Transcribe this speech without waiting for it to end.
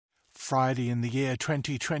Friday in the year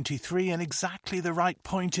 2023 and exactly the right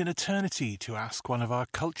point in eternity to ask one of our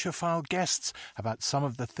Culturefile guests about some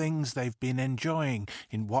of the things they've been enjoying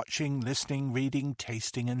in watching, listening, reading,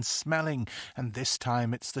 tasting and smelling. And this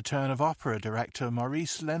time it's the turn of opera director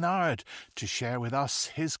Maurice Lénard to share with us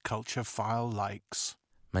his Culturefile likes.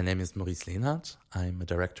 My name is Maurice Lénard. I'm a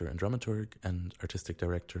director and dramaturg and artistic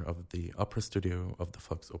director of the opera studio of the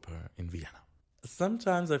Volksoper in Vienna.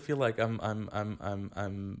 Sometimes I feel like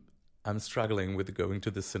I'm struggling with going to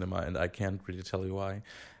the cinema, and I can't really tell you why.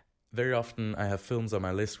 Very often I have films on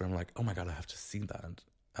my list where I'm like, oh my God, I have to see that.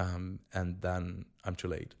 And then I'm too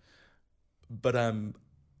late. But I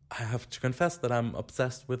have to confess that I'm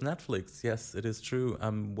obsessed with Netflix. Yes, it is true.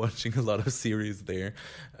 I'm watching a lot of series there.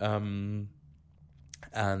 And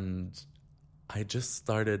I just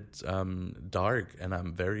started Dark, and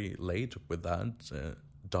I'm very late with that.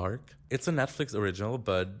 Dark. It's a Netflix original,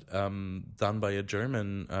 but done by a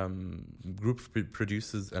German group of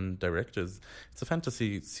producers and directors. It's a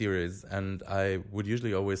fantasy series, and I would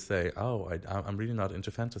usually always say, I'm really not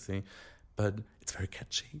into fantasy, but it's very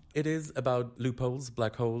catchy. It is about loopholes,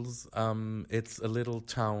 black holes. It's a little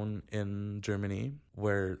town in Germany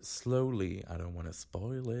where slowly, I don't want to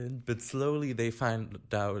spoil it, but slowly they find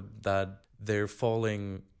out that they're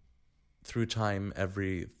falling through time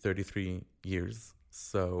every 33 years.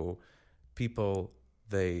 So people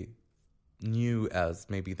they knew as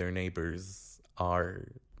maybe their neighbors are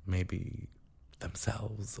maybe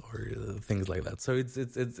themselves or things like that. So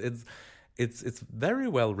it's very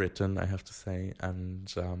well written, I have to say, and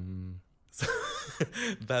so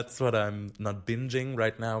that's what I'm not binging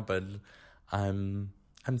right now, but I'm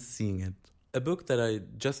seeing it. A book that I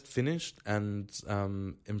just finished and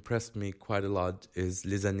impressed me quite a lot is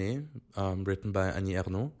Les Années, written by Annie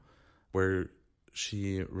Ernaux, where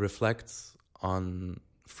she reflects on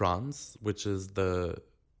France, which is the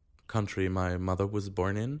country my mother was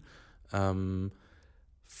born in,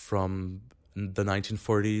 from the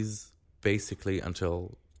 1940s basically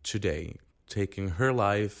until today, taking her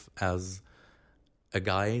life as a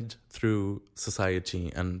guide through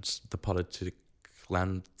society and the politic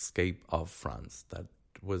landscape of France. That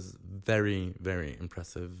was very, very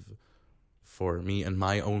impressive for me and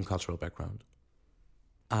my own cultural background.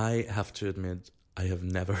 I have to admit, I have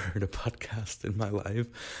never heard a podcast in my life,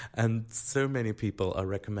 and so many people are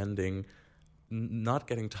recommending, not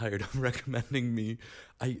getting tired of recommending me.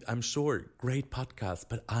 I'm sure, great podcast,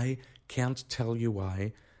 but I can't tell you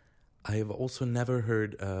why. I have also never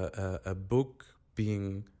heard a book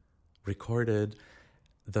being recorded,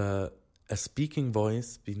 a speaking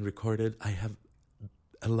voice being recorded. I have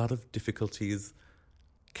a lot of difficulties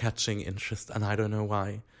catching interest, and I don't know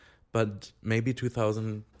why. But maybe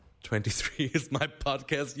 2023 is my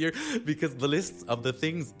podcast year, because the list of the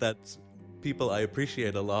things that people I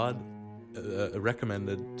appreciate a lot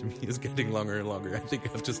recommended to me is getting longer and longer. I think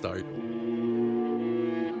I have to start.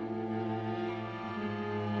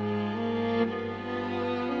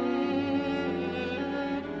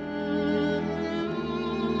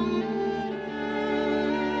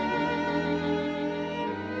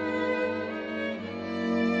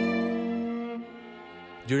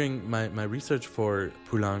 During my research for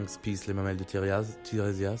Poulenc's piece Les Mamelles de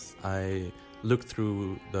Tirésias, I looked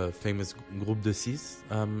through the famous Groupe de Six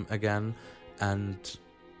again and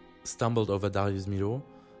stumbled over Darius Milhaud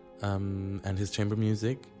and his chamber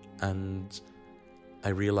music, and I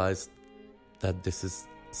realized that this is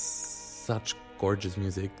such gorgeous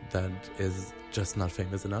music that is just not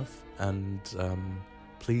famous enough. And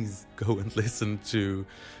please go and listen to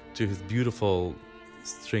his beautiful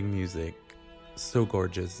string music. So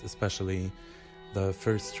gorgeous, especially the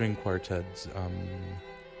first string quartet.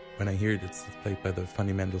 When I hear it, it's played by the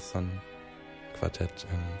Fanny Mendelssohn Quartet,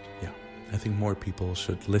 and yeah, I think more people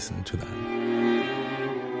should listen to that.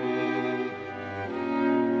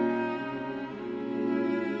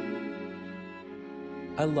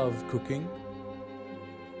 I love cooking.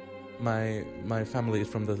 My family is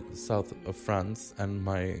from the south of France, and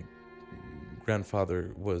my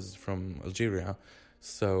grandfather was from Algeria,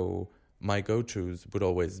 so my go-tos would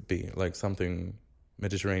always be like something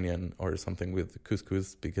Mediterranean or something with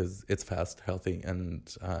couscous, because it's fast, healthy,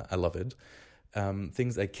 and I love it.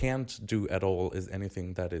 Things I can't do at all is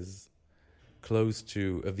anything that is close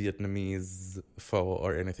to a Vietnamese pho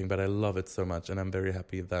or anything, but I love it so much, and I'm very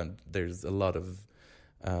happy that there's a lot of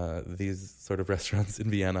these sort of restaurants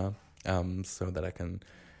in Vienna, so that I can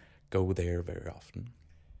go there very often.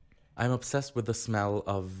 I'm obsessed with the smell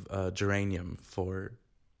of geranium for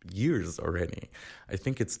years already. I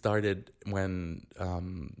think it started when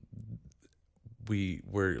we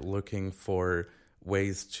were looking for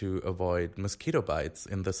ways to avoid mosquito bites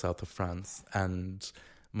in the south of France. And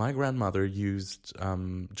my grandmother used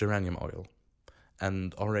geranium oil.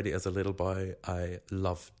 And already as a little boy, I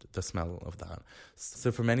loved the smell of that.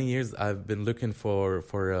 So for many years, I've been looking for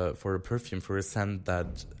a perfume, for a scent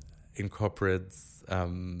that incorporates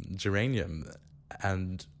geranium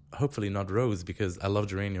and hopefully not rose, because I love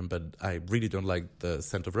geranium, but I really don't like the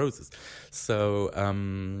scent of roses. So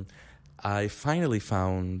I finally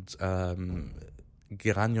found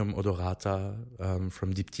Geranium odorata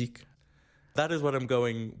from Diptyque. That is what I'm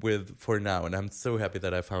going with for now, and I'm so happy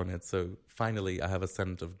that I found it. So finally, I have a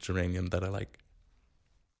scent of geranium that I like.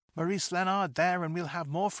 Maurice Lénard there, and we'll have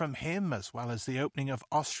more from him, as well as the opening of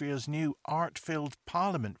Austria's new art-filled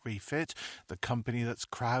Parliament refit, the company that's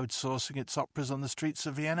crowdsourcing its operas on the streets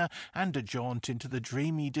of Vienna, and a jaunt into the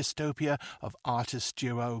dreamy dystopia of artist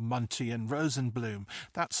duo Monty and Rosenblum.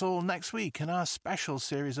 That's all next week in our special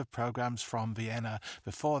series of programmes from Vienna.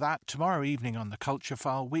 Before that, tomorrow evening on the Culture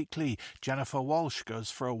File Weekly, Jennifer Walsh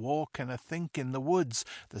goes for a walk and a think in the woods.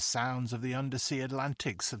 The sounds of the undersea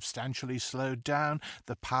Atlantic substantially slowed down,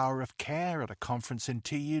 the power of care at a conference in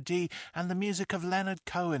TUD, and the music of Leonard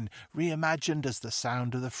Cohen, reimagined as the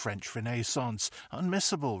sound of the French Renaissance.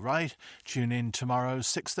 Unmissable, right? Tune in tomorrow,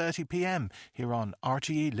 6:30 p.m, here on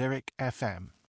RTE Lyric FM.